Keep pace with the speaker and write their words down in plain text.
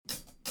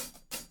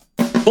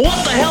But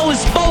what the hell is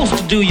supposed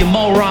to do, you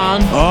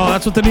moron? Oh,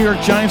 that's what the New York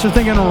Giants are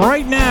thinking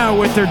right now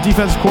with their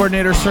defense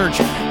coordinator search.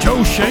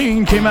 Joe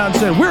Schoen came out and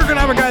said, we're going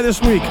to have a guy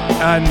this week.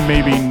 And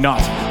maybe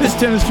not. This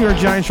is New York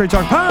Giants Straight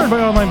Talk, powered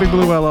by Online Big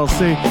Blue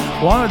LLC.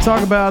 Want to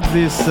talk about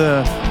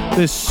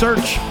this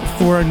search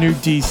for a new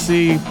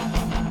DC.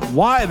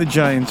 Why the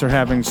Giants are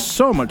having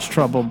so much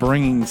trouble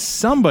bringing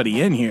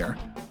somebody in here.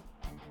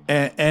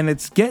 And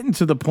it's getting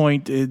to the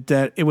point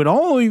that it would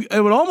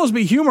almost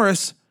be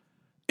humorous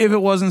if it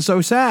wasn't so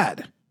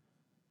sad.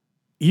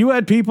 You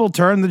had people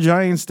turn the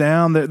Giants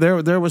down.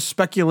 There was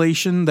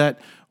speculation that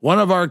one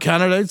of our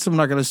candidates, I'm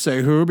not going to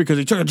say who because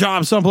he took a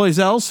job someplace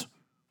else,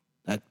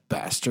 that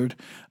bastard,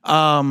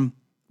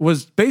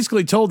 was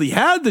basically told he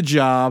had the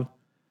job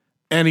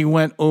and he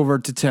went over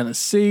to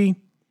Tennessee,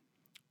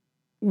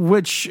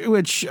 which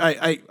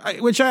I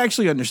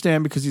actually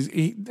understand because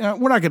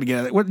we're not going to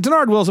get it.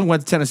 Denard Wilson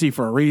went to Tennessee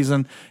for a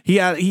reason. He's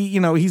got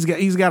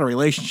a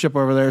relationship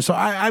over there. So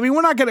I mean,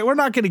 we're not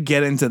going to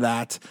get into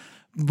that.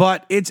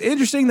 But it's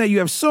interesting that you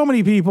have so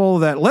many people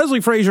that Leslie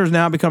Frazier has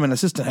now become an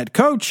assistant head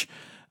coach.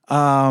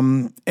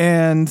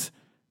 And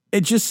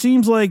it just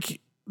seems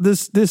like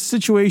this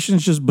situation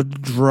is just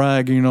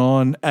dragging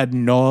on ad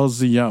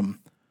nauseum.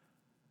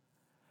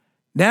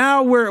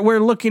 Now we're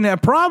looking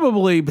at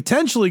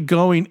potentially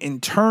going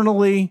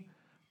internally.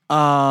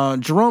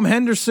 Jerome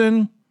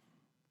Henderson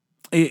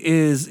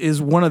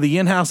is one of the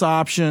in-house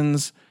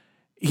options.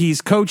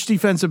 He's coached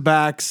defensive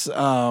backs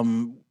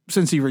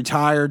since he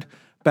retired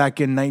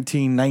back in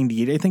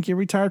 1998. I think he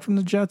retired from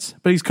the Jets,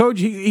 but he's coach.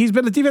 He's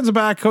been a defensive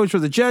back coach for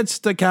the Jets,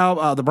 the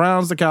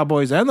Browns, the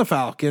Cowboys, and the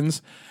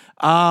Falcons.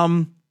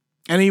 And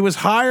he was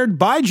hired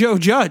by Joe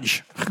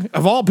Judge,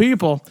 of all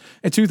people,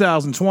 in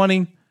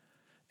 2020.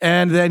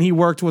 And then he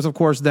worked with, of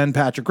course, then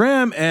Patrick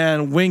Graham,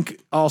 and Wink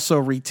also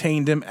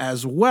retained him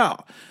as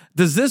well.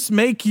 Does this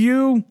make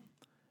you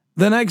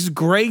the next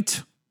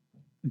great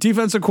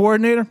defensive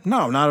coordinator?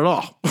 No, not at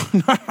all.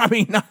 I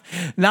mean,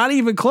 not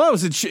even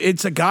close.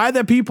 It's a guy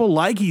that people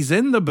like. He's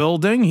in the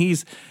building.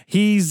 He's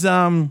if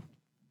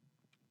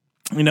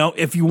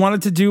you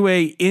wanted to do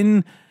a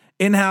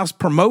in-house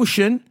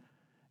promotion,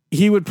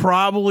 he would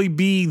probably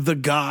be the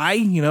guy.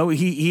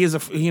 He is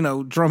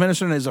Jerome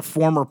Henderson is a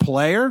former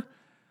player.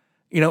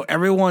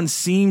 Everyone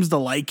seems to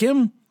like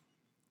him.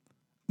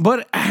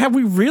 But have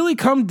we really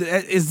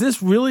is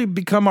this really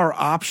become our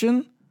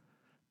option?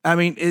 I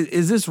mean,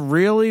 is this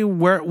really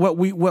what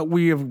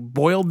we have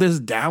boiled this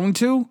down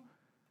to?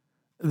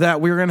 That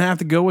we're going to have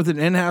to go with an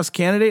in-house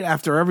candidate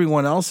after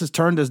everyone else has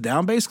turned us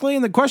down, basically?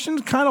 And the question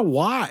is kind of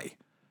why?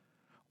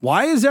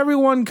 Why is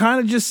everyone kind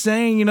of just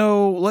saying,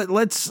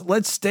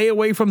 let's stay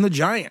away from the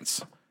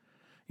Giants?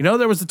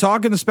 There was the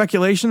talk and the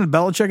speculation that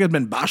Belichick had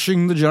been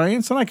bashing the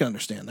Giants, and I can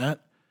understand that.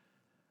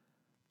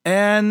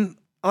 And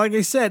like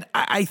I said,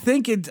 I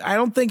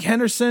don't think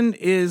Henderson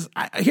is.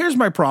 Here's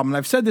my problem. And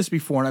I've said this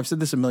before, and I've said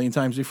this a million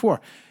times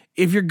before.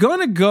 If you're going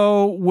to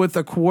go with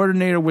a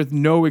coordinator with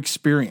no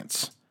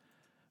experience,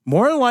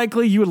 more than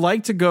likely you would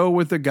like to go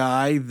with a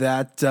guy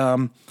that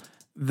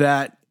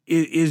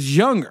is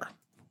younger.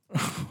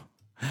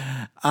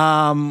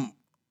 Only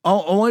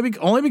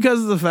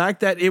because of the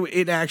fact that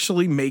it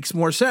actually makes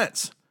more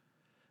sense.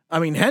 I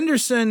mean,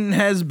 Henderson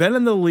has been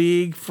in the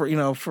league for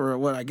a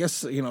long.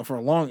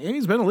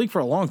 He's been in the league for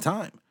a long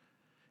time.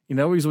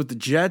 He's with the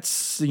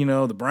Jets,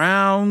 the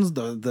Browns,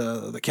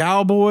 the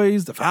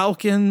Cowboys, the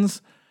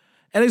Falcons,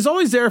 and he's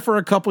always there for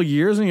a couple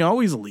years, and he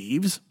always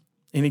leaves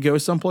and he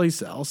goes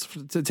someplace else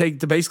to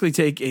basically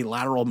take a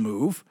lateral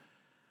move.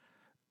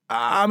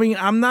 I mean,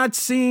 I'm not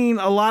seeing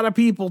a lot of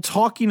people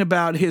talking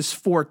about his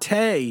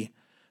forte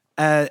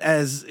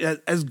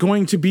as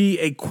going to be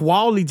a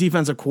quality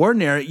defensive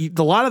coordinator.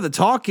 A lot of the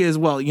talk is,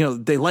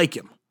 they like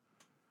him.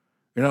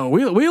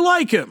 We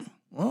like him.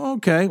 Well,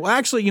 okay. Well,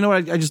 actually,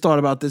 I just thought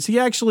about this. He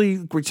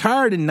actually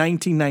retired in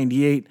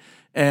 1998,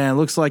 and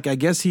looks like, I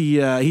guess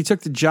he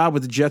took the job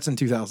with the Jets in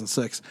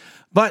 2006.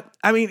 But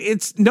I mean,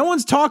 no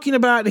one's talking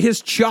about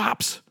his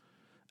chops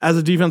as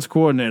a defense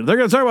coordinator. They're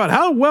going to talk about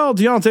how well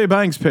Deonte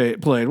Banks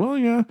played. Well,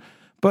 yeah,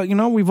 but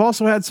we've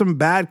also had some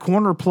bad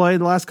corner play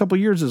the last couple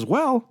of years as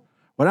well.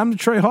 What happened to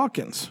Trey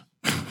Hawkins?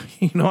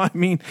 What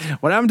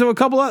happened to a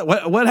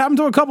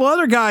couple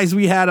other guys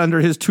we had under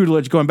his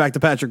tutelage going back to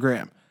Patrick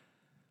Graham?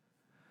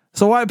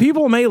 So while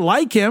people may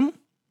like him,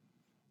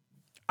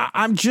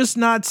 I'm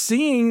not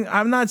seeing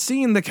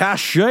the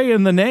cachet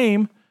in the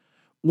name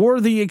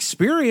or the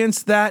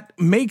experience that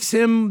makes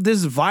him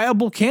this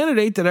viable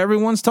candidate that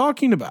everyone's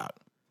talking about.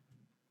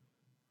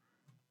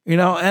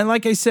 And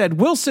like I said,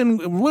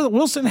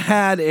 Wilson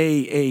had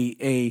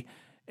a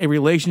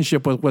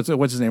relationship with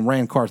what's his name,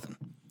 Rand Carthon,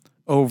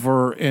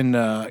 over in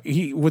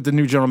with the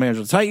new general manager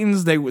of the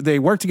Titans. They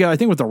worked together, I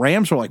think, with the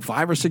Rams for like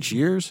 5 or 6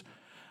 years.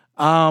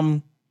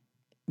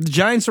 The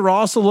Giants are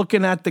also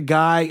looking at the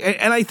guy,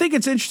 and I think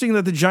it's interesting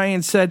that the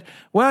Giants said,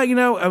 well,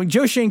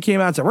 Joe Schoen came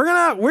out and said,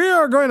 we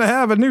are going to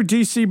have a new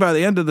DC by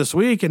the end of this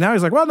week. And now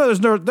he's like, well, no,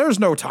 there's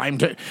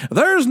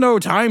no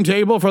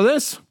timetable for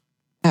this.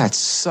 That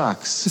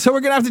sucks. So we're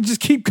going to have to just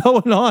keep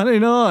going on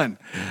and on.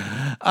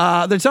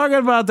 They're talking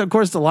about, of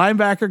course, the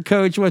linebacker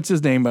coach. What's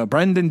his name?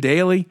 Brendan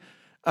Daly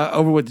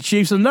over with the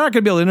Chiefs. So they're not going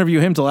to be able to interview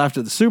him till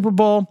after the Super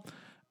Bowl.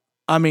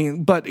 I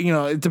mean, but,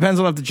 it depends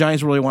on if the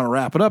Giants really want to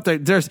wrap it up.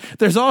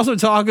 There's also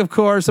talk, of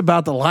course,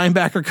 about the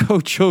linebacker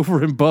coach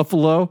over in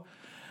Buffalo.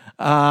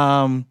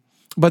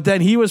 But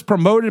then he was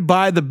promoted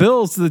by the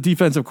Bills to the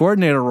defensive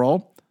coordinator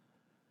role.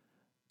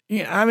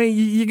 Yeah, I mean,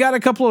 you got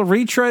a couple of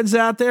retreads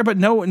out there, but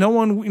no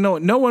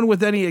one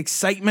with any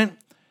excitement.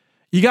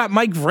 You got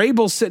Mike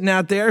Vrabel sitting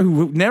out there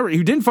who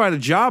didn't find a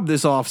job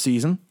this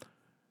offseason.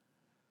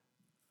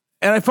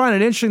 And I find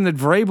it interesting that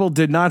Vrabel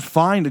did not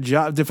find a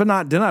job, did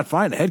not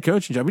find a head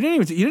coaching job.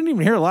 You didn't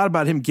even hear a lot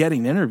about him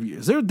getting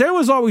interviews. There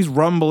was always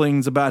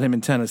rumblings about him in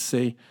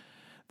Tennessee.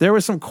 There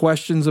were some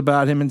questions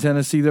about him in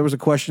Tennessee. There was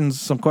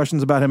some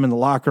questions about him in the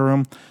locker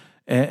room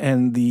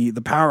and the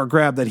power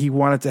grab that he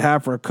wanted to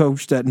have for a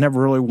coach that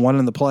never really won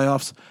in the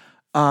playoffs.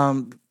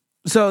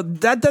 So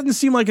that doesn't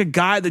seem like a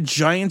guy the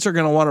Giants are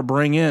going to want to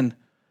bring in,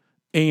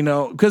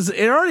 because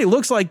it already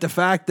looks like the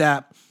fact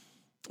that,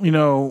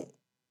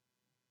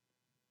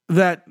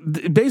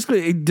 that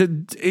basically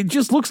it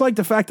just looks like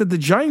the fact that the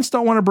Giants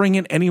don't want to bring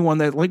in anyone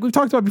that, like we've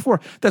talked about before,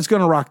 that's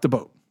going to rock the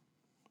boat.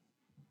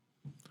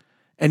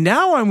 And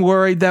now I'm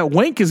worried that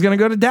Wink is going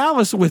to go to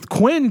Dallas with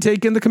Quinn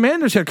taking the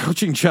Commanders' head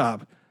coaching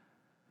job.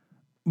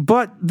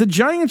 But the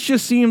Giants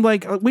just seem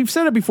like, we've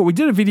said it before, we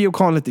did a video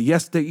calling it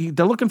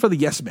they're looking for the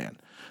yes man.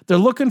 They're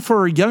looking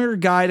for a younger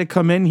guy to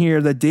come in here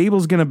that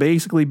Dable's going to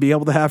basically be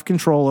able to have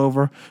control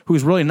over,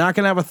 who's really not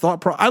going to have a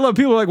thought I love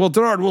people like, well,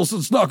 Denard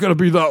Wilson's not going to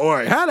be that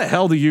way. How the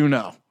hell do you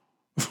know?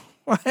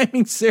 I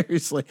mean,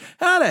 seriously,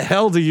 how the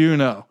hell do you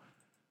know?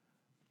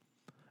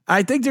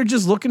 I think they're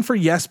just looking for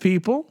yes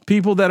people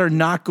that are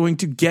not going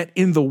to get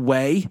in the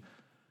way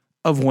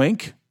of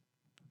Wink.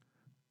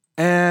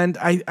 And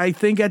I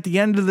think at the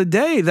end of the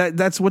day,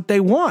 that's what they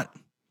want.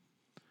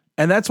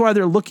 And that's why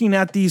they're looking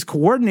at these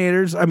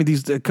coordinators. I mean,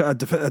 these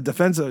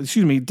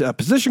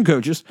position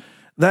coaches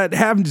that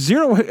have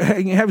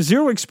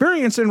zero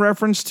experience in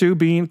reference to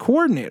being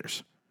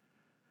coordinators.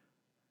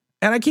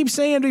 And I keep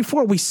saying it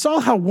before, we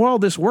saw how well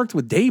this worked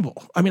with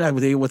Dable. I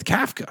mean, with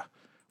Kafka.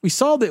 We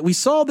saw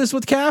this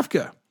with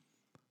Kafka.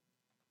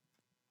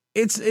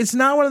 It's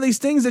not one of these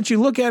things that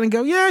you look at and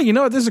go, yeah, you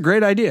know what, this is a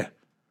great idea.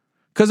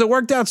 Because it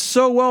worked out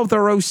so well with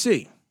our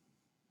OC.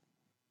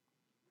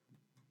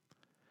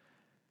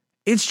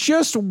 It's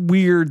just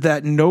weird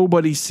that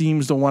nobody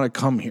seems to want to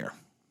come here.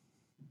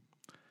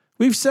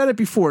 We've said it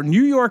before.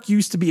 New York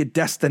used to be a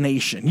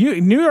destination.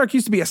 New York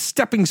used to be a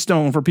stepping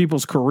stone for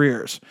people's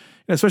careers,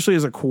 especially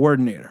as a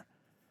coordinator.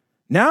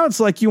 Now it's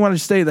like you want to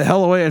stay the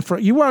hell away.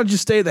 You want to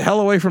just stay the hell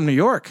away from New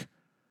York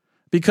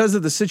because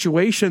of the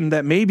situation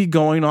that may be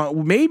going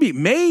on. May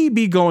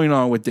be going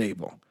on with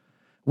Dable.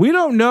 We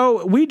don't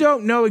know. We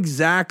don't know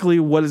exactly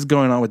what is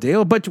going on with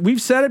Dable, but we've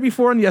said it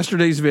before in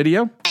yesterday's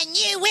video. And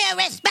you will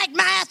respect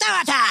my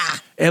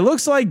authority. It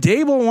looks like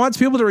Dable wants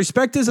people to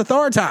respect his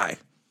authority.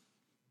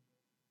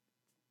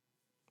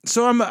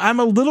 So I'm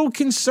a little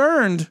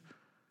concerned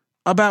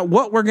about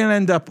what we're going to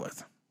end up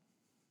with.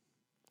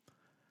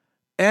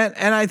 And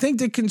I think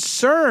the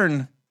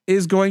concern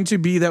is going to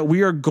be that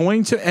we are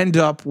going to end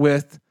up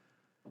with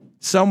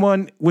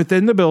someone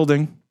within the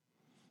building,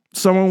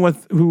 someone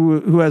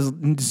who has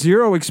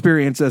zero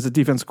experience as a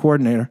defense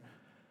coordinator,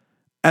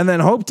 and then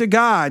hope to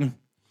God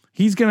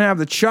he's going to have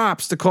the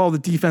chops to call the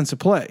defensive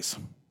plays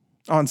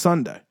on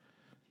Sunday.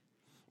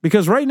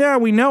 Because right now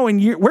we know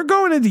we're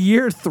going into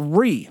year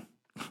 3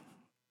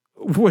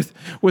 with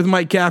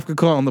Mike Kafka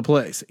calling the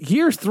plays.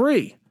 Year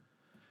 3.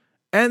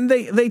 And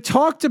they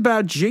talked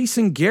about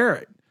Jason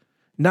Garrett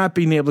not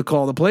being able to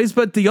call the plays,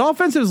 but the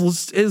offense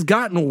has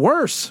gotten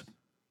worse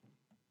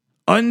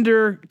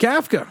under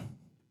Kafka.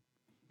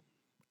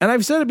 And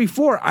I've said it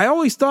before, I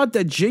always thought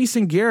that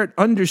Jason Garrett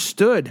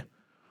understood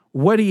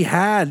what he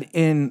had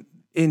in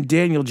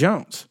Daniel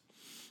Jones.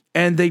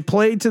 And they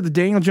played to the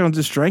Daniel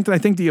Jones' strength. And I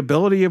think the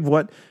ability of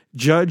what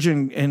Judge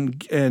and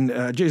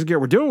Jason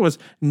Garrett were doing was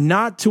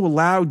not to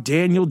allow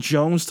Daniel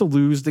Jones to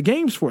lose the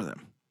games for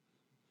them.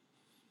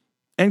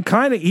 And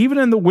kind of even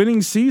in the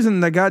winning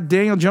season that got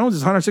Daniel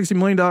Jones' $160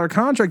 million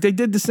contract, they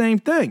did the same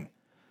thing.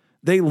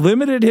 They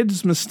limited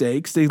his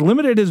mistakes. They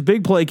limited his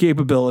big play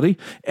capability.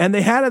 And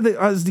they had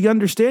as the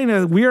understanding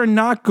that we are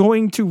not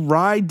going to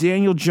ride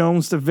Daniel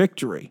Jones to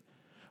victory.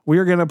 We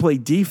are going to play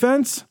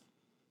defense,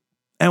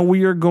 and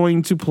we are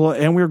going to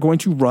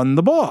run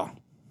the ball.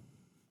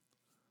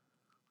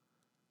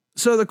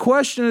 So the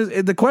question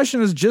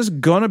is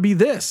just going to be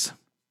this.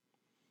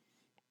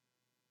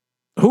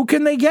 Who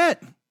can they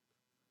get?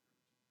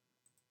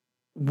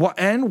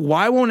 And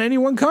why won't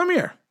anyone come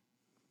here?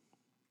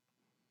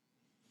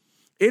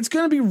 It's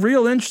going to be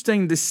real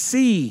interesting to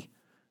see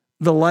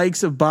the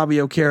likes of Bobby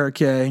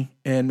Okereke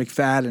and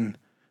McFadden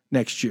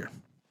next year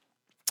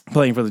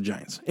playing for the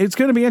Giants. It's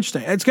going to be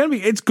interesting. It's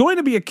going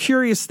to be a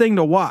curious thing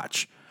to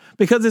watch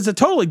because it's a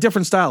totally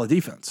different style of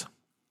defense.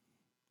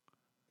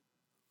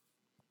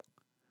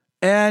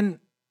 And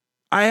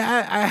I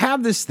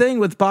have this thing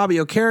with Bobby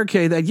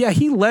Okereke that, yeah,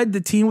 he led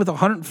the team with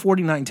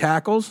 149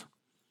 tackles.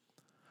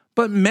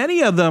 but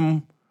many of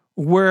them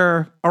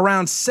were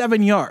around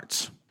 7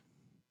 yards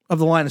of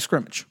the line of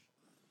scrimmage.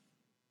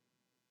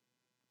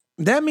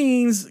 That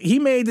means he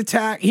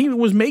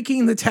was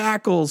making the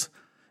tackles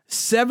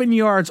 7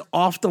 yards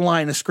off the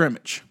line of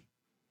scrimmage.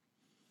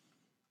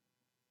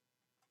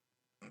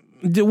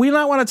 Do we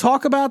not want to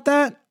talk about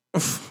that?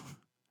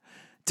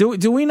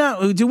 Do we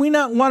not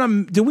want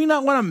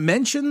to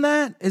mention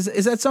that?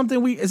 Is that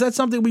something we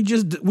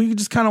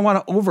just kind of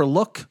want to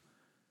overlook?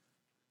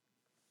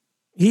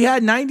 He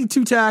had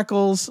 92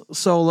 tackles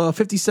solo,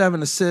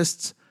 57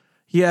 assists.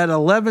 He had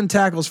 11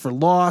 tackles for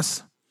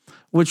loss,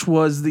 which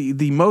was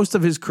the most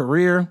of his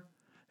career.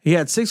 He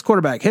had 6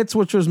 quarterback hits,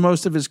 which was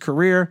most of his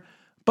career.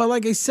 But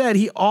like I said,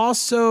 he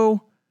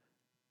also,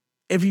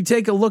 if you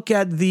take a look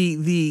at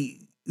the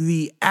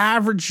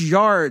average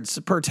yards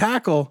per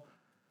tackle,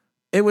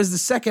 it was the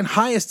second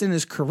highest in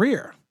his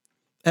career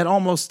at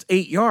almost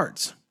 8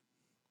 yards.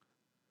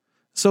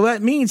 So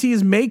that means he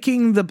is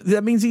making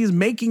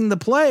the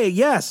play,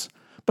 yes,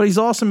 but he's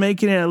also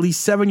making it at least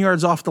 7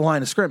 yards off the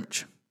line of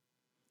scrimmage.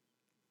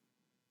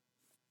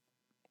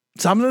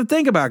 Something to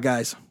think about,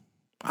 guys.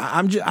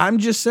 I'm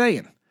just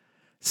saying,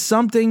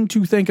 something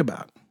to think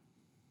about.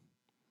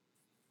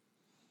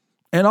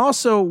 And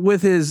also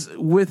with his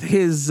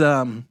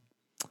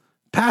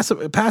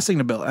passing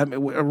ability,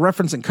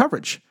 referencing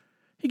coverage,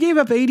 he gave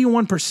up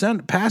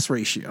 81% pass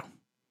ratio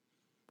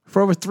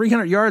for over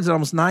 300 yards and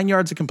almost 9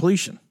 yards of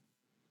completion.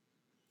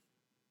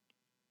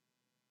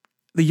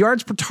 The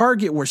yards per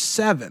target were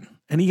 7,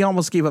 and he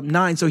almost gave up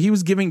 9, so he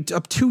was giving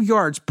up 2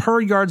 yards per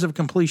yards of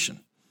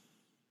completion.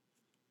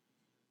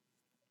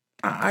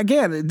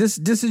 Again, this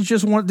is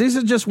just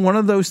one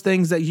of those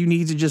things that you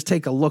need to just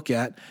take a look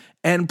at.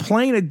 And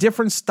playing a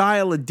different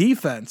style of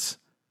defense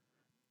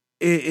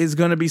is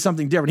going to be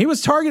something different. He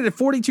was targeted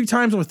 42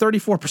 times with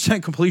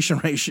 34% completion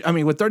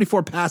ratio. With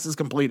 34 passes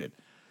completed.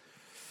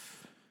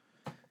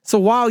 So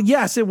while,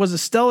 yes, it was a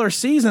stellar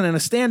season and a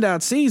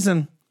standout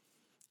season,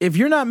 if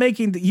you're not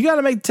making, you got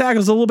to make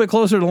tackles a little bit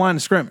closer to the line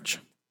of scrimmage.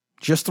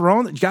 I'm just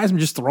throwing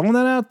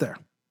that out there.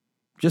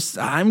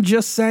 I'm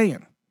just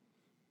saying.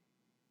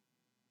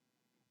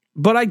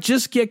 But I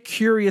just get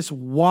curious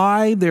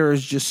why there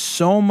is just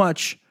so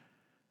much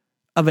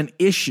of an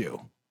issue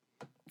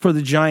for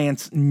the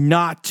Giants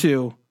not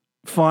to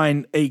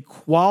find a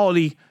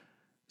quality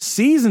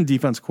seasoned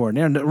defense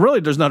coordinator.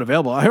 Really, there's not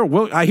available.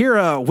 I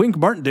hear Wink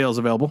Martindale's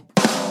available.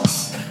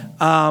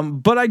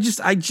 But I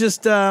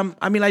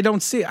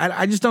don't see it.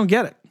 I just don't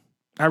get it.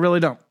 I really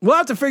don't. We'll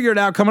have to figure it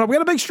out coming up. We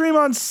got a big stream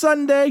on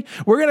Sunday.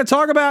 We're going to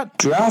talk about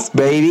draft,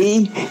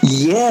 baby.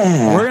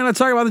 Yeah. We're going to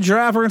talk about the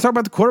draft. We're going to talk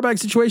about the quarterback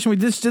situation. We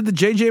just did the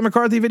JJ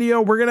McCarthy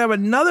video. We're going to have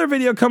another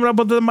video coming up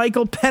with the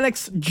Michael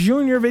Penix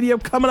Jr. video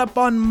coming up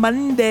on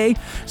Monday.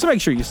 So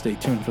make sure you stay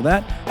tuned for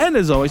that. And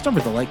as always, don't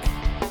forget to like,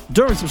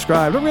 don't forget to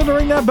subscribe, don't forget to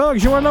ring that bell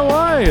because you want to know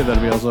why.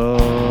 That'd be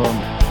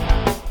awesome.